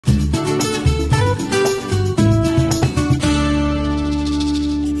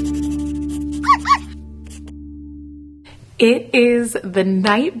It is the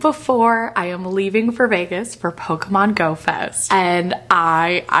night before I am leaving for Vegas for Pokemon Go Fest, and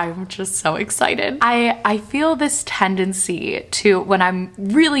I'm just so excited. I feel this tendency to, when I'm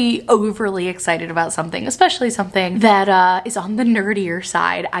really overly excited about something, especially something that is on the nerdier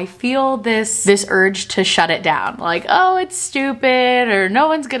side, I feel this urge to shut it down. Like, oh, it's stupid, or no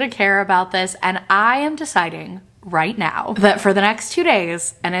one's gonna care about this, and I am deciding right now that for the next 2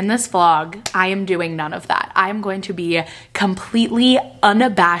 days and in this vlog, I am doing none of that. I am going to be completely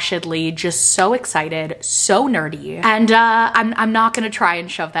unabashedly just so excited, so nerdy, and I'm not gonna try and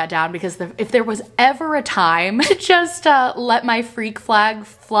shove that down, because if there was ever a time to just let my freak flag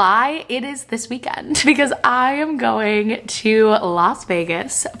fly, it is this weekend, because I am going to Las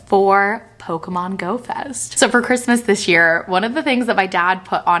Vegas for Pokemon Go Fest. So for Christmas this year, one of the things that my dad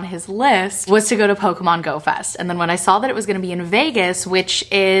put on his list was to go to Pokemon Go Fest. And then when I saw that it was gonna be in Vegas, which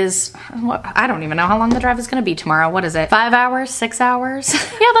is, I don't even know how long the drive is gonna be tomorrow. What is it? 5 hours, 6 hours?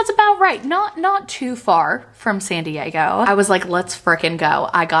 Yeah, that's about right. Not too far from San Diego. I was like, let's frickin' go.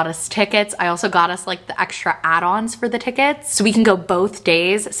 I got us tickets. I also got us like the extra add-ons for the tickets, so we can go both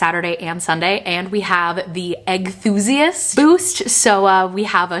days, Saturday and Sunday. And we have the Eggthusiast boost. So we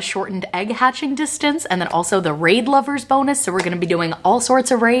have a shortened egg hatching distance, and then also the raid lovers bonus, so we're gonna be doing all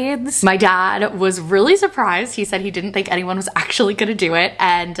sorts of raids. My dad was really surprised. He said he didn't think anyone was actually gonna do it,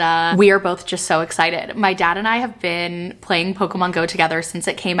 and we are both just so excited. My dad and I have been playing Pokemon Go together since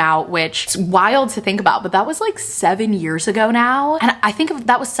it came out, which is wild to think about, but that was like 7 years ago now, and I think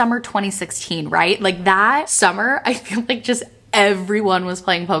that was summer 2016, right? Like that summer, I feel like just everyone was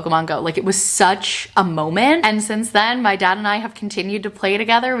playing Pokemon Go. Like, it was such a moment. And since then, my dad and I have continued to play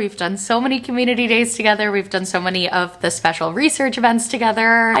together. We've done so many community days together. We've done so many of the special research events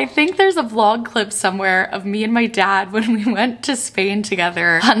together. I think there's a vlog clip somewhere of me and my dad when we went to Spain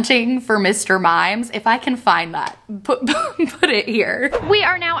together hunting for Mr. Mimes. If I can find that, put it here. We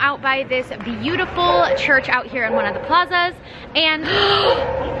are now out by this beautiful church out here in one of the plazas, and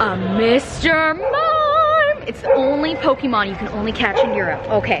a Mr. Mime! It's the only Pokemon you can only catch in Europe.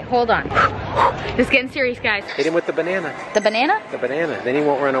 Okay, hold on. This is getting serious, guys. Hit him with the banana. The banana? The banana. Then he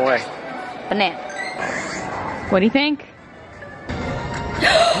won't run away. Banana. What do you think?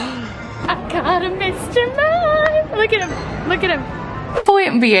 I got a Mr. Mime! Look at him. Look at him.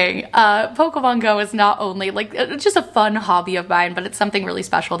 Point being, Pokemon Go is not only like just a fun hobby of mine, but it's something really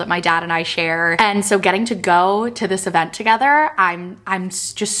special that my dad and I share. And so getting to go to this event together, I'm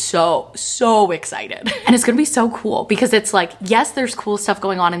just so excited. And it's gonna be so cool, because it's like, yes, there's cool stuff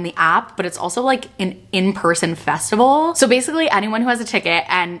going on in the app, but it's also like an in-person festival. So basically anyone who has a ticket,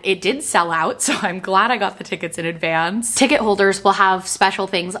 and it did sell out, so I'm glad I got the tickets in advance. Ticket holders will have special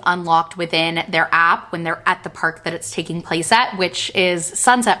things unlocked within their app when they're at the park that it's taking place at, which is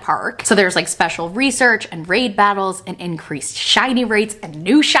Sunset Park. So there's like special research and raid battles and increased shiny rates and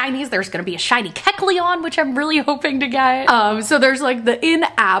new shinies. There's gonna be a shiny Kecleon, which I'm really hoping to get. So there's like the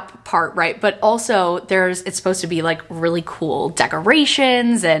in-app part, right? But also it's supposed to be like really cool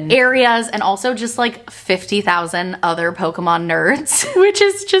decorations and areas, and also just like 50,000 other Pokemon nerds, which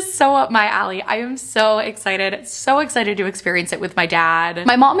is just so up my alley. I am so excited to experience it with my dad.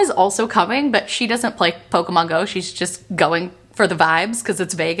 My mom is also coming, but she doesn't play Pokemon Go. She's just going for the vibes because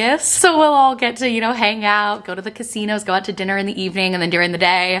it's Vegas. So we'll all get to, you know, hang out, go to the casinos, go out to dinner in the evening, and then during the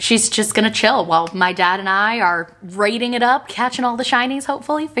day, she's just gonna chill while my dad and I are raiding it up, catching all the shinies,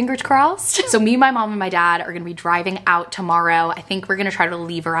 hopefully, fingers crossed. So me, my mom, and my dad are gonna be driving out tomorrow. I think we're gonna try to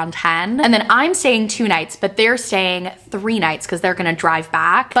leave around 10. And then I'm staying 2 nights, but they're staying 3 nights because they're gonna drive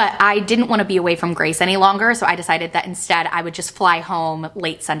back. But I didn't want to be away from Grace any longer, so I decided that instead I would just fly home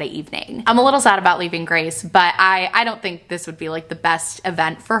late Sunday evening. I'm a little sad about leaving Grace, but I don't think this would be like the best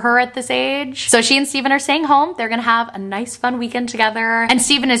event for her at this age. So she and Steven are staying home. They're gonna have a nice fun weekend together. And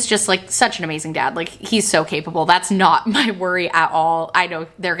Steven is just like such an amazing dad. Like, he's so capable. That's not my worry at all. I know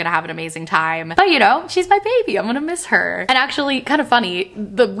they're gonna have an amazing time. But you know, she's my baby. I'm gonna miss her. And actually, kind of funny,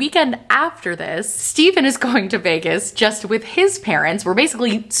 the weekend after this, Steven is going to Vegas just with his parents. We're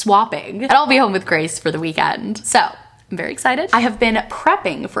basically swapping. And I'll be home with Grace for the weekend. So I'm very excited. I have been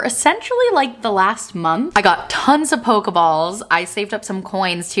prepping for essentially like the last month. I got tons of Pokeballs. I saved up some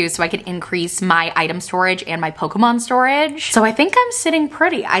coins too so I could increase my item storage and my Pokemon storage. So I think I'm sitting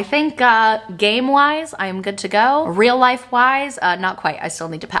pretty. I think game-wise, I am good to go. Real life-wise, not quite. I still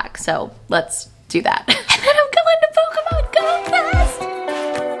need to pack. So let's do that. And then I'm going to Pokemon Go Fest!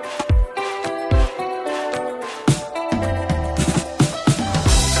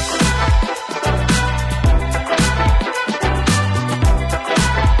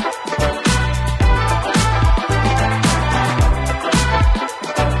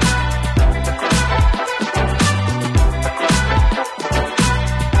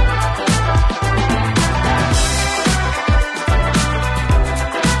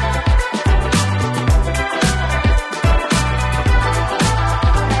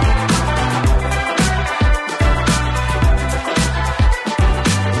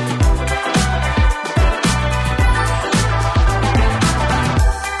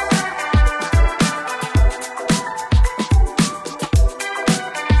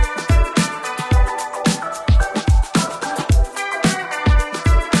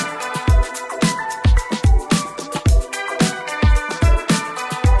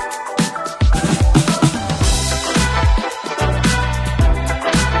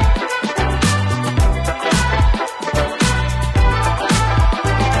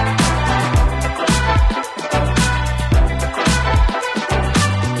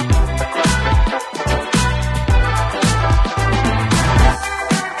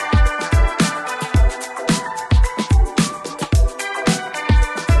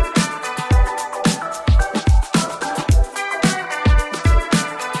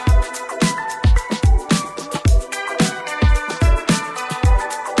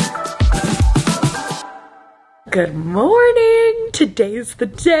 Good morning. Today's the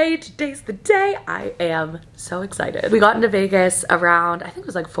day. Today's the day. I am so excited. We got into Vegas around, I think it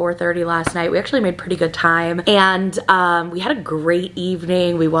was like 4:30 last night. We actually made pretty good time, and we had a great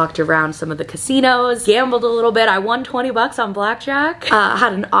evening. We walked around some of the casinos, gambled a little bit. I won 20 bucks on blackjack.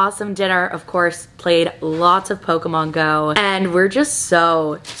 Had an awesome dinner, of course, played lots of Pokemon Go, and we're just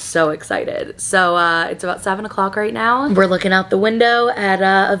so excited. So it's about 7 o'clock right now. We're looking out the window at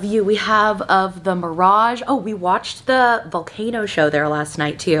a view we have of the Mirage. Oh, we watched the volcano show there last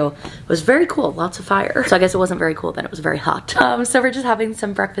night too. It was very cool, lots of fire. So I guess it wasn't very cool then, it was very hot. So we're just having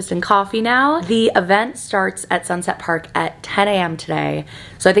some breakfast and coffee now. The event starts at Sunset Park at 10 a.m. today.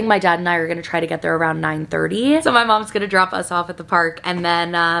 So I think my dad and I are gonna try to get there around 9:30. So my mom's gonna drop us off at the park, and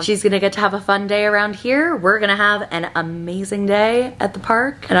then she's gonna get to have a fun day around here. We're gonna have an amazing day at the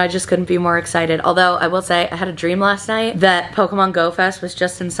park, and I just couldn't be more excited. Although I will say I had a dream last night that Pokemon Go Fest was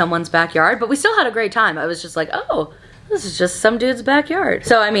just in someone's backyard, but we still had a great time. I was just like, oh, this is just some dude's backyard.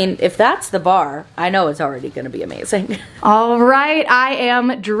 So, I mean, if that's the bar, I know it's already gonna be amazing. All right, I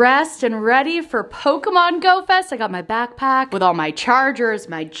am dressed and ready for Pokemon Go Fest. I got my backpack with all my chargers,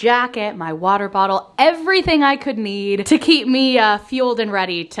 my jacket, my water bottle, everything I could need to keep me fueled and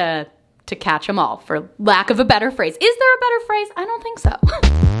ready to catch them all, for lack of a better phrase. Is there a better phrase? I don't think so.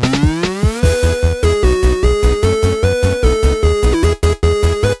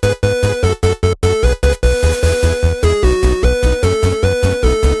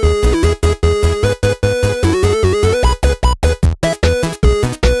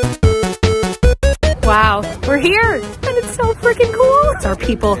 Wow, we're here, and it's so freaking cool. It's our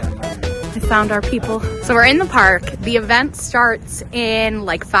people. I found our people. So we're in the park. The event starts in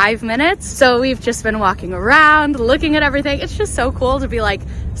like 5 minutes. So we've just been walking around, looking at everything. It's just so cool to be like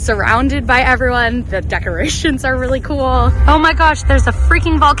surrounded by everyone. The decorations are really cool. Oh my gosh, there's a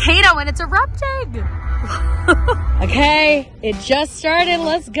freaking volcano and it's erupting. Okay, it just started.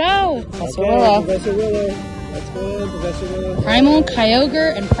 Let's go. Professor Willow. Professor Willow. Let's go, Professor Willow. Primal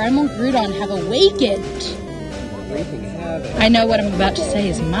Kyogre and Primal Groudon have awakened. I know what I'm about to say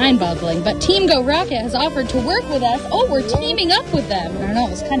is mind-boggling, but Team Go Rocket has offered to work with us. Oh, we're teaming up with them. I don't know,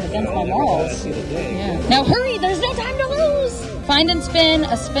 it was kind of against my morals. Yeah. Now hurry, there's no time to lose. Find and spin,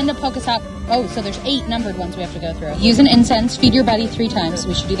 a spin to Pokestop. Oh, so there's 8 numbered ones we have to go through. Use an incense, feed your buddy 3 times.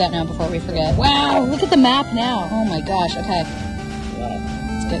 We should do that now before we forget. Wow, look at the map now. Oh my gosh, okay.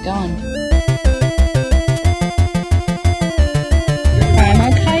 Let's get going.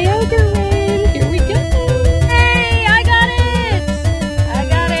 Primal Kyogre raid. Here we go. Hey, I got it. I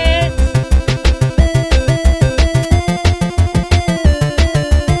got it.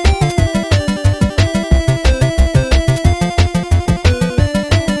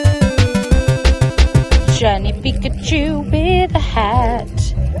 Shiny Pikachu with a hat.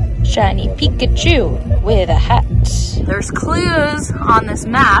 Shiny Pikachu with a hat. There's clues on this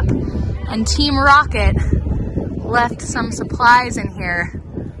map, and Team Rocket left some supplies in here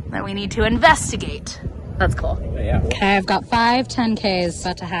that we need to investigate. That's cool. Yeah. Okay, I've got 5 10Ks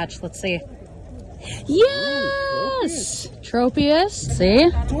about to hatch. Let's see. Yes! Tropius.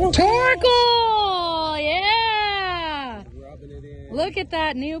 See? Torkoal! Yeah! Look at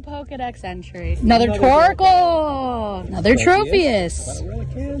that new Pokedex entry. Another Torkoal! Another Tropius.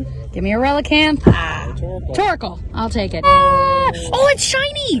 Give me a Relicanth. Torkoal. I'll take it. Oh, it's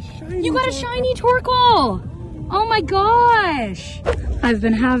shiny! You got a shiny Torkoal! Oh my gosh! I've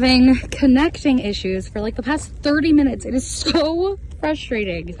been having connecting issues for like the past 30 minutes. It is so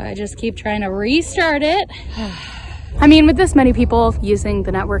frustrating. I just keep trying to restart it. I mean, with this many people using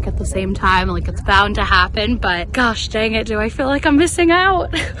the network at the same time, like it's bound to happen, but gosh dang it, do I feel like I'm missing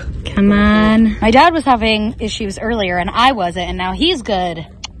out. Come on. My dad was having issues earlier and I wasn't, and now he's good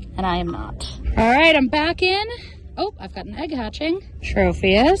and I am not. All right, I'm back in. Oh, I've got an egg hatching.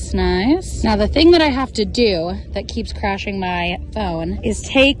 Tropius, nice. Now the thing that I have to do that keeps crashing my phone is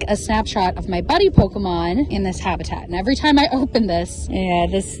take a snapshot of my buddy Pokemon in this habitat. And every time I open this, yeah,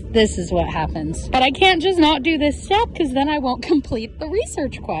 this is what happens. But I can't just not do this step because then I won't complete the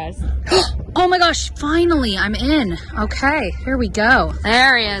research quest. Oh my gosh, finally I'm in. Okay, here we go.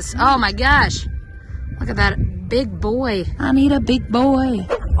 There he is. Oh my gosh. Look at that big boy. I need a big boy.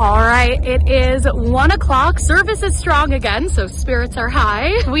 All right, it is 1 o'clock. Service is strong again, so spirits are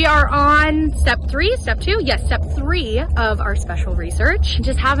high. We are on step 3, step 2? Yes, step 3 of our special research.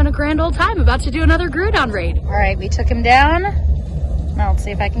 Just having a grand old time, about to do another Groudon raid. All right, we took him down. Now let's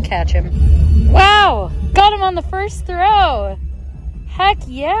see if I can catch him. Wow, got him on the first throw. Heck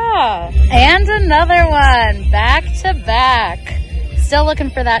yeah. And another one, back to back. Still looking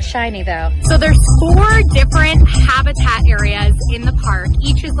for that shiny though. So there's 4 different habitat areas in the park.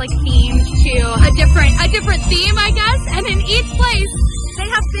 Each is like themed to a different theme, I guess. And in each place, they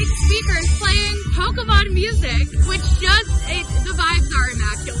have big speakers playing Pokémon music, which the vibes are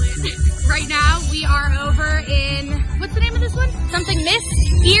immaculate. Right now, we are over in, what's the name of this one? Something Mist?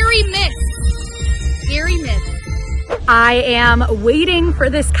 Erie Mist. Erie Mist. I am waiting for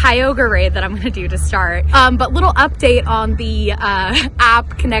this Kyogre raid that I'm gonna do to start. But little update on the app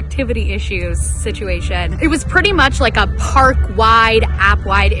connectivity issues situation. It was pretty much like a park-wide,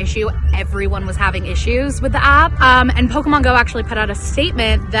 app-wide issue. Everyone was having issues with the app. And Pokemon Go actually put out a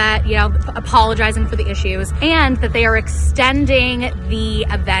statement that, you know, apologizing for the issues and that they are extending the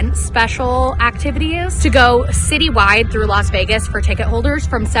event special activities to go citywide through Las Vegas for ticket holders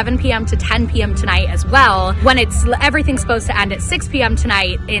from 7 p.m. to 10 p.m. tonight as well, when everything's supposed to end at 6 p.m.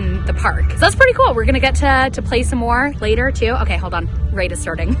 tonight in the park. So that's pretty cool. We're gonna get to play some more later too. Okay, hold on. Raid is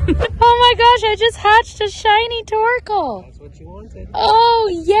starting. Oh my gosh, I just hatched a shiny Torkoal. That's what you wanted.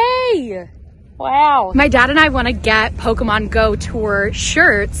 Oh, yay. Wow. My dad and I want to get Pokemon Go Tour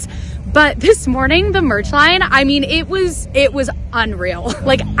shirts, but this morning, the merch line, I mean, it was unreal,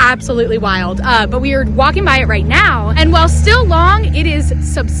 like absolutely wild. But we are walking by it right now, and while still long, it is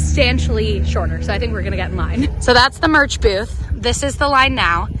substantially shorter. So I think we're gonna get in line. So that's the merch booth. This is the line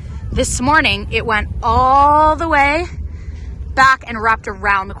now. This morning, it went all the way back and wrapped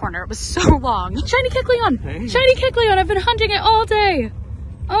around the corner. It was so long. Shiny Kecleon! Hey. Shiny Kecleon! I've been hunting it all day.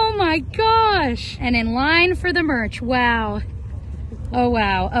 Oh my gosh. And in line for the merch. Wow. Oh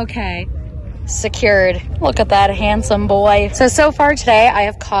wow, okay. Secured. Look at that handsome boy. So far today I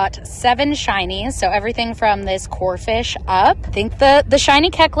have caught 7 shinies. So everything from this Corfish up. I think the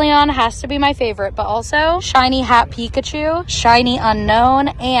shiny Kecleon has to be my favorite, but also shiny Hat Pikachu, shiny Unknown,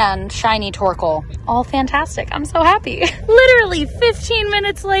 and shiny Torkoal. All fantastic. I'm so happy. Literally 15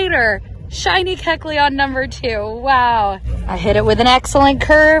 minutes later, shiny Kecleon number 2. Wow. I hit it with an excellent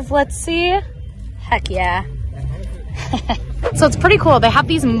curve. Let's see. Heck yeah. So it's pretty cool. They have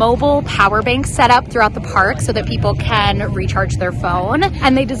these mobile power banks set up throughout the park so that people can recharge their phone.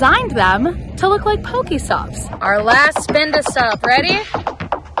 And they designed them to look like Pokestops. Our last spin to stop. Ready?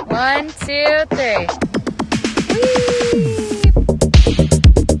 1, 2, 3. Whee!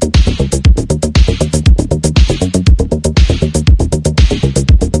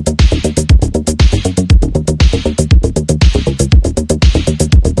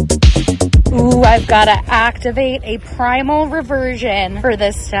 I've got to activate a primal reversion for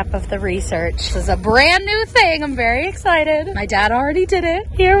this step of the research. This is a brand new thing. I'm very excited. My dad already did it.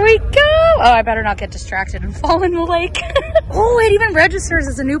 Here we go. Oh, I better not get distracted and fall in the lake. Oh, it even registers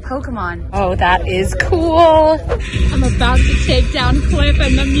as a new Pokemon. Oh, that is cool. I'm about to take down Clip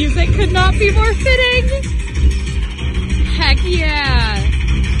and the music could not be more fitting. Heck yeah.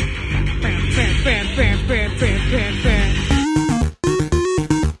 Bam, bam, bam, bam, bam, bam, bam, bam.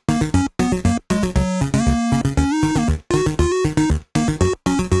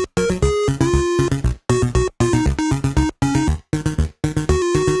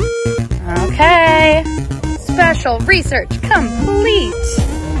 Okay, special research complete.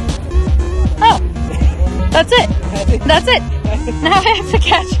 Oh, that's it. That's it. Now I have to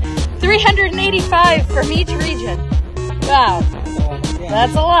catch 385 from each region. Wow,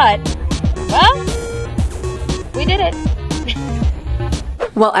 that's a lot. Well, we did it.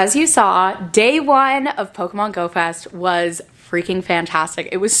 Well, as you saw, day 1 of Pokemon Go Fest was freaking fantastic.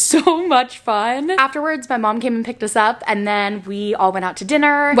 It was so much fun. Afterwards, my mom came and picked us up, and then we all went out to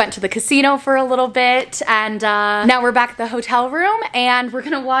dinner, went to the casino for a little bit, and now we're back at the hotel room, and we're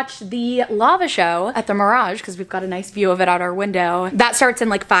gonna watch the lava show at the Mirage because we've got a nice view of it out our window. That starts in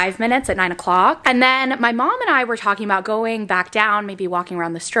like 5 minutes at 9 o'clock. And then my mom and I were talking about going back down, maybe walking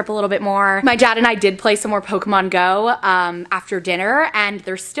around the strip a little bit more. My dad and I did play some more Pokemon Go after dinner, and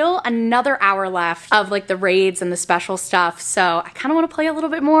there's still another hour left of like the raids and the special stuff. So I kind of want to play a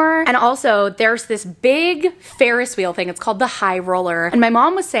little bit more. And also there's this big Ferris wheel thing. It's called the High Roller. And my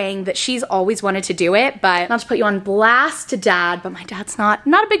mom was saying that she's always wanted to do it, but not to put you on blast to dad, but my dad's not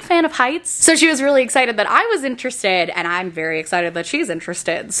a big fan of heights. So she was really excited that I was interested, and I'm very excited that she's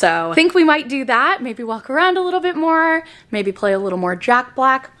interested. So I think we might do that. Maybe walk around a little bit more, maybe play a little more Jack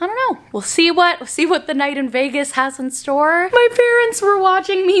Black. I don't know. We'll see what the night in Vegas has in store. My parents were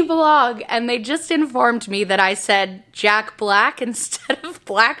watching me vlog, and they just informed me that I said Jack Black instead of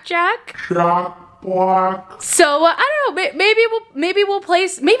Blackjack. Jack Black. So I don't know. Maybe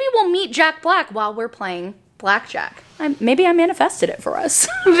we'll meet Jack Black while we're playing Blackjack. maybe I manifested it for us.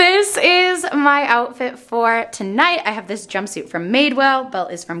 This is my outfit for tonight. I have this jumpsuit from Madewell,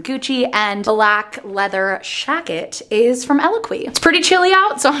 belt is from Gucci, and black leather jacket is from Eloquii. It's pretty chilly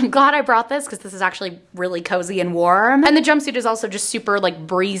out, so I'm glad I brought this because this is actually really cozy and warm. And the jumpsuit is also just super like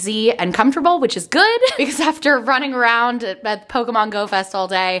breezy and comfortable, which is good because after running around at Pokemon Go Fest all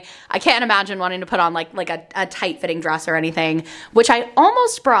day, I can't imagine wanting to put on like a tight fitting dress or anything, which I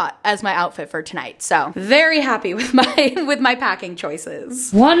almost brought as my outfit for tonight. So very happy with my packing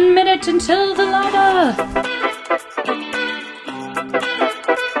choices. 1 minute until the ladder.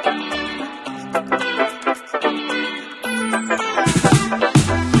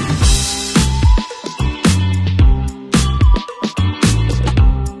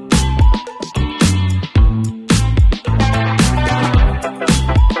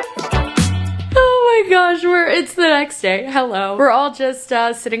 It's the next day. Hello. We're all just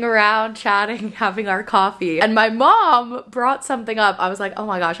sitting around chatting, having our coffee. And my mom brought something up. I was like, oh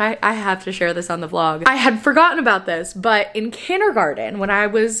my gosh, I have to share this on the vlog. I had forgotten about this, but in kindergarten, when I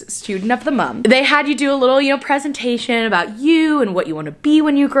was student of the month, they had you do a little, presentation about you and what you want to be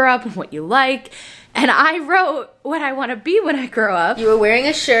when you grow up and what you like. And I wrote what I want to be when I grow up. You were wearing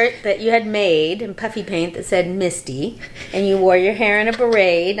a shirt that you had made in puffy paint that said Misty, and you wore your hair in a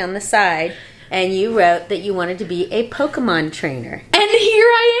braid on the side. And you wrote that you wanted to be a Pokemon trainer. And here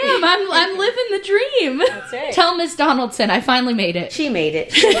I am. I'm living the dream. That's right. Tell Miss Donaldson I finally made it. She made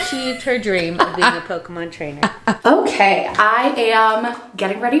it. She achieved her dream of being a Pokemon trainer. Okay, I am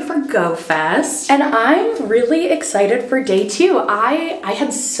getting ready for Go Fest, and I'm really excited for day 2. I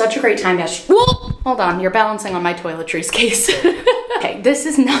had such a great time yesterday. Hold on, you're balancing on my toiletries case. Okay, this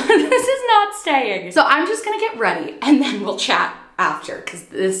is not staying. So I'm just gonna get ready, and then we'll chat after, because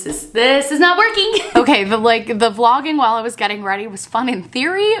this is not working. Okay, the vlogging while I was getting ready was fun in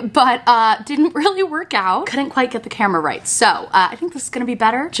theory, but didn't really work out. Couldn't quite get the camera right. So I think this is gonna be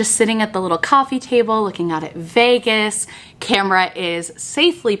better. Just sitting at the little coffee table, looking out at Vegas. Camera is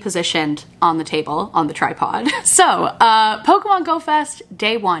safely positioned on the table, on the tripod. So, Pokemon Go Fest,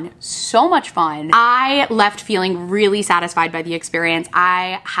 day 1, so much fun. I left feeling really satisfied by the experience.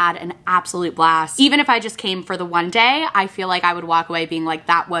 I had an absolute blast. Even if I just came for the one day, I feel like I would walk away being like,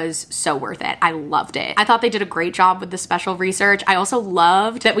 that was so worth it. I loved it. I thought they did a great job with the special research. I also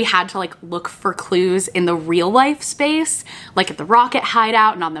loved that we had to like look for clues in the real life space, like at the rocket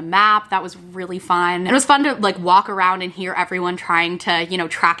hideout and on the map. That was really fun. It was fun to like walk around and hear everyone trying to,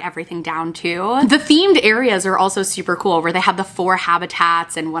 track everything down too. The themed areas are also super cool, where they had the 4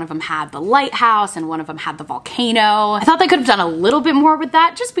 habitats, and one of them had the lighthouse and one of them had the volcano. I thought they could have done a little bit more with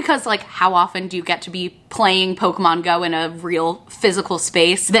that, just because like how often do you get to be playing Pokemon Go in a real physical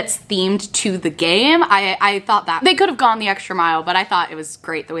space that's themed to the game? I thought that they could have gone the extra mile, but I thought it was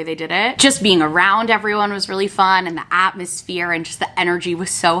great the way they did it. Just being around everyone was really fun, and the atmosphere and just the energy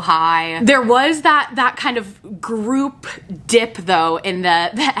was so high. There was that kind of group dip though in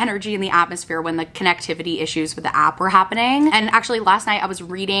the energy and the atmosphere when the connectivity issues with the app were happening. And actually last night I was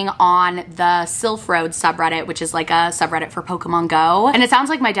reading on the Sylph Road subreddit, which is like a subreddit for Pokemon Go. And it sounds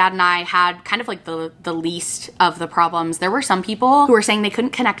like my dad and I had kind of like the least of the problems. There were some people who were saying they couldn't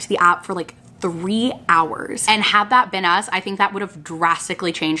connect to the app for like 3 hours. And had that been us, I think that would have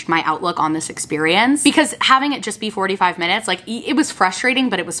drastically changed my outlook on this experience, because having it just be 45 minutes, like it was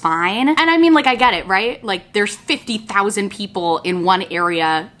frustrating, but it was fine. And I mean, like, I get it, right? Like there's 50,000 people in one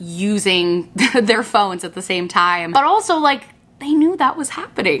area using their phones at the same time, but also like they knew that was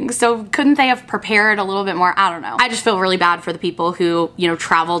happening. So couldn't they have prepared a little bit more? I don't know. I just feel really bad for the people who,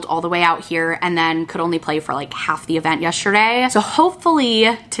 traveled all the way out here and then could only play for like half the event yesterday. So hopefully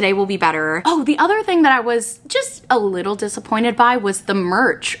today will be better. Oh, the other thing that I was just a little disappointed by was the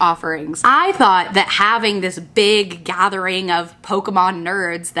merch offerings. I thought that having this big gathering of Pokemon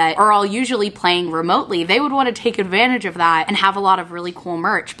nerds that are all usually playing remotely, they would want to take advantage of that and have a lot of really cool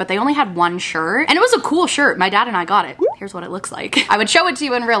merch, but they only had one shirt, and it was a cool shirt. My dad and I got it. Here's what it looks like. I would show it to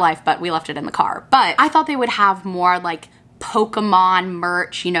you in real life, but we left it in the car. But I thought they would have more like Pokemon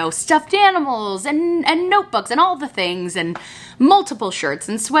merch, stuffed animals and notebooks and all the things, and multiple shirts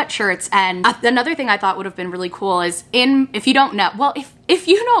and sweatshirts. And another thing I thought would have been really cool is if you don't know, well, if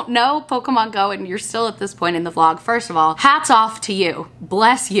you don't know Pokemon Go and you're still at this point in the vlog, first of all, hats off to you.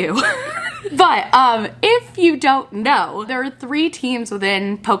 Bless you. But if you don't know, there are 3 teams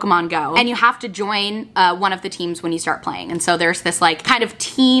within Pokemon Go, and you have to join one of the teams when you start playing. And so there's this like kind of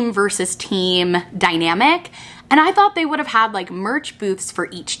team versus team dynamic. And I thought they would have had like merch booths for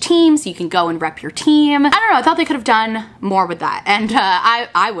each team so you can go and rep your team. I don't know, I thought they could have done more with that. And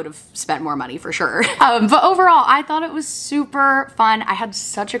I would have spent more money for sure. But overall, I thought it was super fun. I had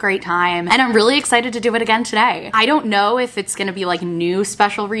such a great time and I'm really excited to do it again today. I don't know if it's gonna be like new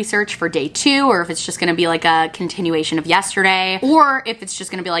special research for day 2 or if it's just gonna be like a continuation of yesterday, or if it's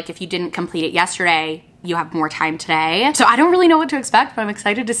just gonna be like if you didn't complete it yesterday, you have more time today. So I don't really know what to expect, but I'm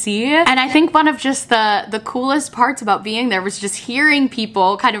excited to see. And I think one of just the coolest parts about being there was just hearing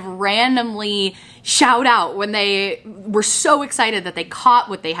people kind of randomly shout out when they were so excited that they caught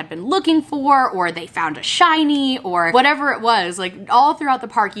what they had been looking for, or they found a shiny, or whatever it was. Like all throughout the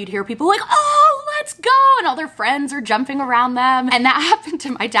park, you'd hear people like, oh, let's go, and all their friends are jumping around them. And that happened to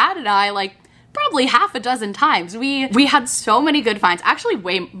my dad and I like probably half a dozen times. We had so many good finds, actually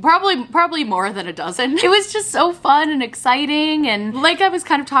probably more than a dozen. It was just so fun and exciting, and like I was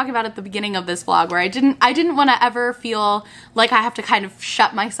kind of talking about at the beginning of this vlog, where I didn't want to ever feel like I have to kind of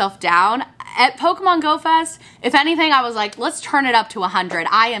shut myself down. At Pokemon Go Fest, if anything, I was like, let's turn it up to 100.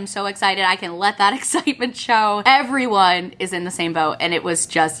 I am so excited. I can let that excitement show. Everyone is in the same boat, and it was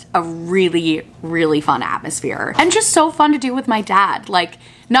just a really, really fun atmosphere. And just so fun to do with my dad. Like,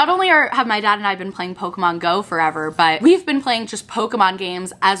 not only have my dad and I been playing Pokemon Go forever, but we've been playing just Pokemon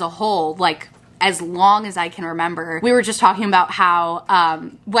games as a whole, like, as long as I can remember. We were just talking about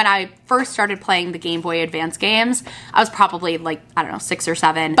how when I first started playing the Game Boy Advance games, I was probably like, I don't know, 6 or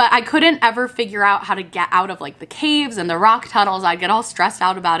 7, but I couldn't ever figure out how to get out of like the caves and the rock tunnels. I'd get all stressed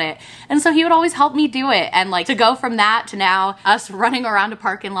out about it. And so he would always help me do it. And like to go from that to now us running around a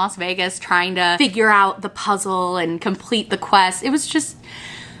park in Las Vegas trying to figure out the puzzle and complete the quest, it was just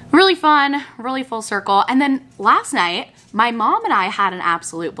really fun, really full circle. And then last night, my mom and I had an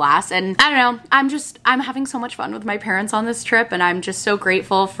absolute blast, and I don't know, I'm having so much fun with my parents on this trip, and I'm just so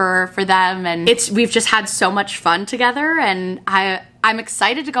grateful for them, and we've just had so much fun together, and I'm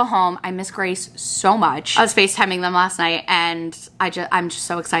excited to go home. I miss Grace so much. I was FaceTiming them last night, and I'm just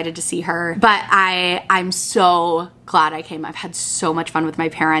so excited to see her. But I'm so glad I came. I've had so much fun with my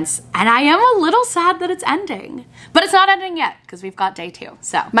parents, and I am a little sad that it's ending. But it's not ending yet, because we've got day 2.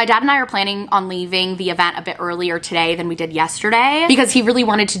 So my dad and I are planning on leaving the event a bit earlier today than we did yesterday, because he really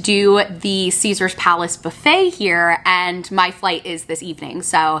wanted to do the Caesar's Palace buffet here, and my flight is this evening.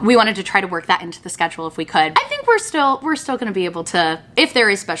 So we wanted to try to work that into the schedule if we could. I think we're still gonna be able to, if there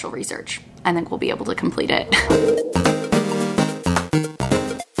is special research, I think we'll be able to complete it.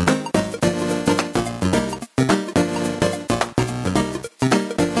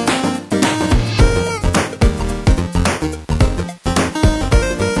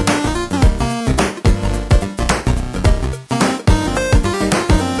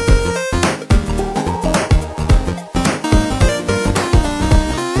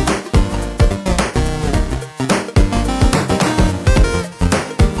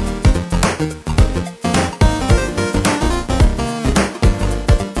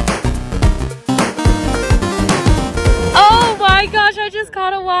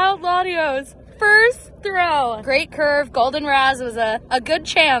 First throw. Great curve, golden raz was a good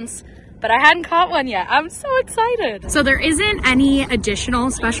chance, but I hadn't caught one yet. I'm so excited. So there isn't any additional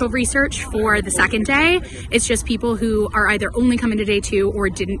special research for the second day. It's just people who are either only coming to day 2 or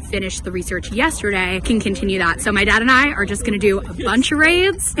didn't finish the research yesterday can continue that. So my dad and I are just gonna do a bunch of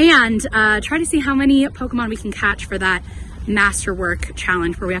raids and try to see how many Pokemon we can catch for that masterwork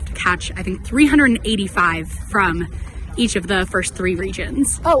challenge, where we have to catch, I think, 385 from each of the first 3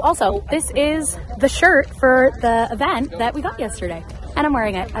 regions. Oh, also, this is the shirt for the event that we got yesterday, and I'm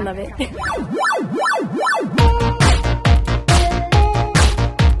wearing it. I love it.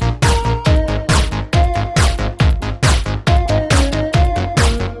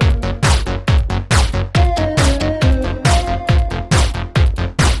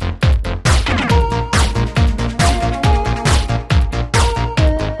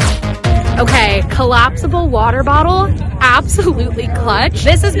 Okay, collapsible water bottle, absolutely clutch.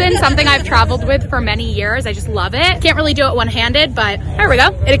 This has been something I've traveled with for many years. I just love it. Can't really do it one-handed, but there we go.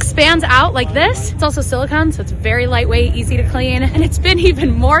 It expands out like this. It's also silicone, so it's very lightweight, easy to clean. And it's been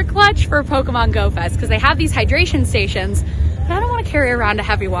even more clutch for Pokemon Go Fest because they have these hydration stations. But I don't want to carry around a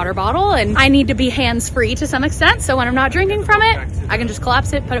heavy water bottle, and I need to be hands-free to some extent. So when I'm not drinking from it, I can just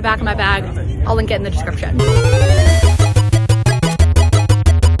collapse it, put it back in my bag. I'll link it in the description.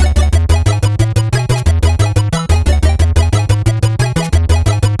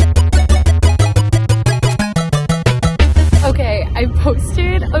 I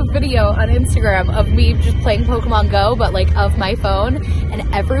posted a video on Instagram of me just playing Pokemon Go, but like of my phone, and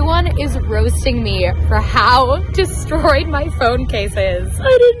everyone is roasting me for how destroyed my phone case is.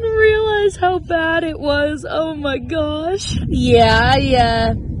 I didn't realize how bad it was. Oh my gosh.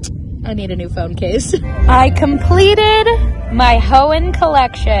 Yeah, I need a new phone case. I completed my Hoenn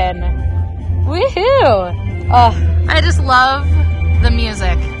collection. Woohoo! Oh, I just love the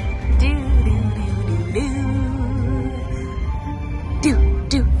music. Do.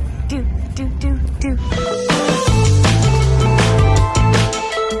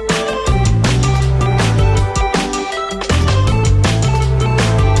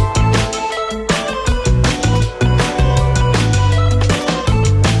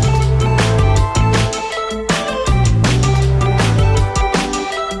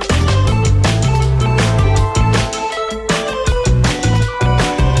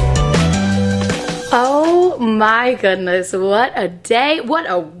 My goodness, what a day, what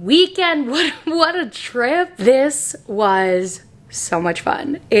a weekend, what a trip. This was so much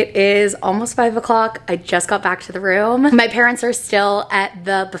fun. It is almost 5 o'clock. I just got back to the room. My parents are still at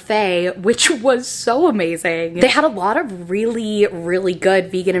the buffet, which was so amazing. They had a lot of really, really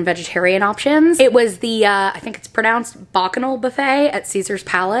good vegan and vegetarian options. It was the, I think it's pronounced Bacchanal buffet at Caesar's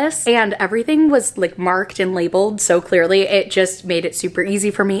Palace, and everything was like marked and labeled so clearly. It just made it super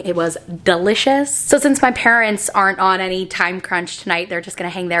easy for me. It was delicious. So since my parents aren't on any time crunch tonight, they're just gonna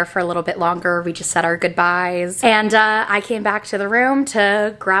hang there for a little bit longer. We just said our goodbyes. And I came back to the room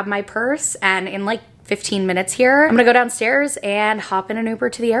to grab my purse, and in like 15 minutes here, I'm gonna go downstairs and hop in an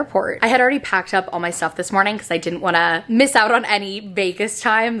Uber to the airport. I had already packed up all my stuff this morning because I didn't want to miss out on any Vegas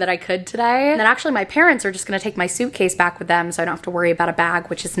time that I could today. And then actually my parents are just gonna take my suitcase back with them so I don't have to worry about a bag,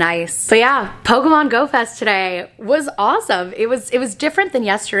 which is nice. But yeah, Pokemon Go Fest today was awesome. It was different than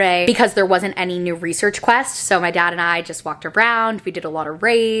yesterday because there wasn't any new research quest. So my dad and I just walked around. We did a lot of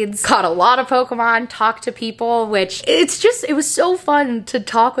raids, caught a lot of Pokemon, talked to people, which it was so fun to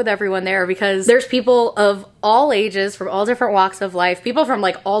talk with everyone there because there's people of all ages, from all different walks of life, people from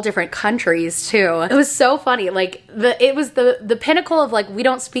like all different countries too. It was so funny. Like it was the pinnacle of like, we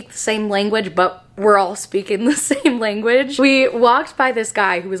don't speak the same language, but we're all speaking the same language. We walked by this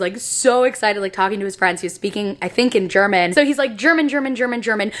guy who was like so excited, like talking to his friends. He was speaking, I think, in German. So he's like, German,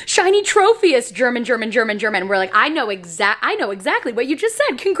 shiny Trophius, German. We're like, I know exactly what you just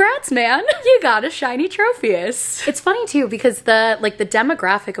said. Congrats, man. You got a shiny Trophius. It's funny too, because the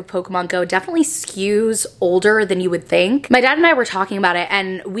demographic of Pokemon Go definitely skews older than you would think. My dad and I were talking about it,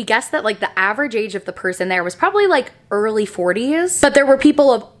 and we guessed that like the average age of the person there was probably like early 40s, but there were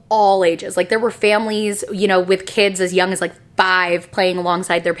people of all ages. Like there were families, you know, with kids as young as like 5 playing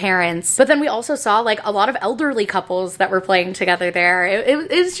alongside their parents. But then we also saw like a lot of elderly couples that were playing together there. It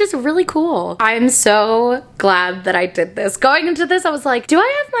was just really cool. I'm so glad that I did this. Going into this, I was like, do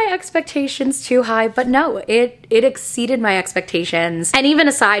I have my expectations too high? But no, it exceeded my expectations. And even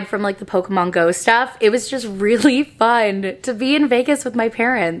aside from like the Pokemon Go stuff, it was just really fun to be in Vegas with my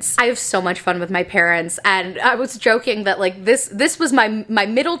parents. I have so much fun with my parents, and I was joking that like this was my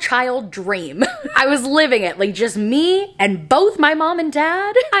middle child dream. I was living it, like just me and both my mom and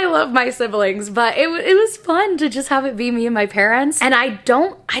dad. I love my siblings, but it was fun to just have it be me and my parents. And I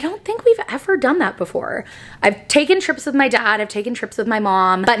don't think we've ever done that before. I've taken trips with my dad, I've taken trips with my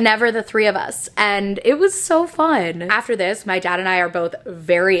mom, but never the 3 of us. And it was so fun. After this, my dad and I are both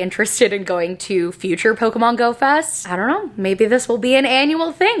very interested in going to future Pokemon Go Fest. I don't know, maybe this will be an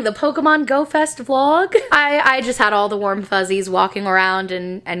annual thing, the Pokemon Go Fest vlog. I just had all the warm fuzzies walking around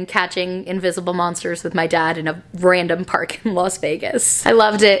and catching invisible monsters with my dad in a random park in Las Vegas. I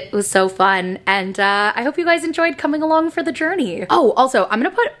loved it. It was so fun. And I hope you guys enjoyed coming along for the journey. Oh, also, I'm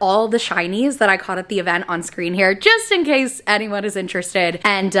gonna put all the shinies that I caught at the event on screen here, just in case anyone is interested.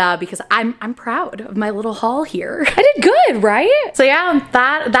 And because I'm proud of my little haul here. I did good, right? So yeah,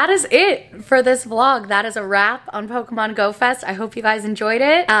 that is it for this vlog. That is a wrap on Pokemon Go Fest. I hope you guys enjoyed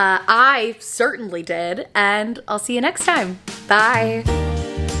it. I certainly did, and I'll see you next time. Bye.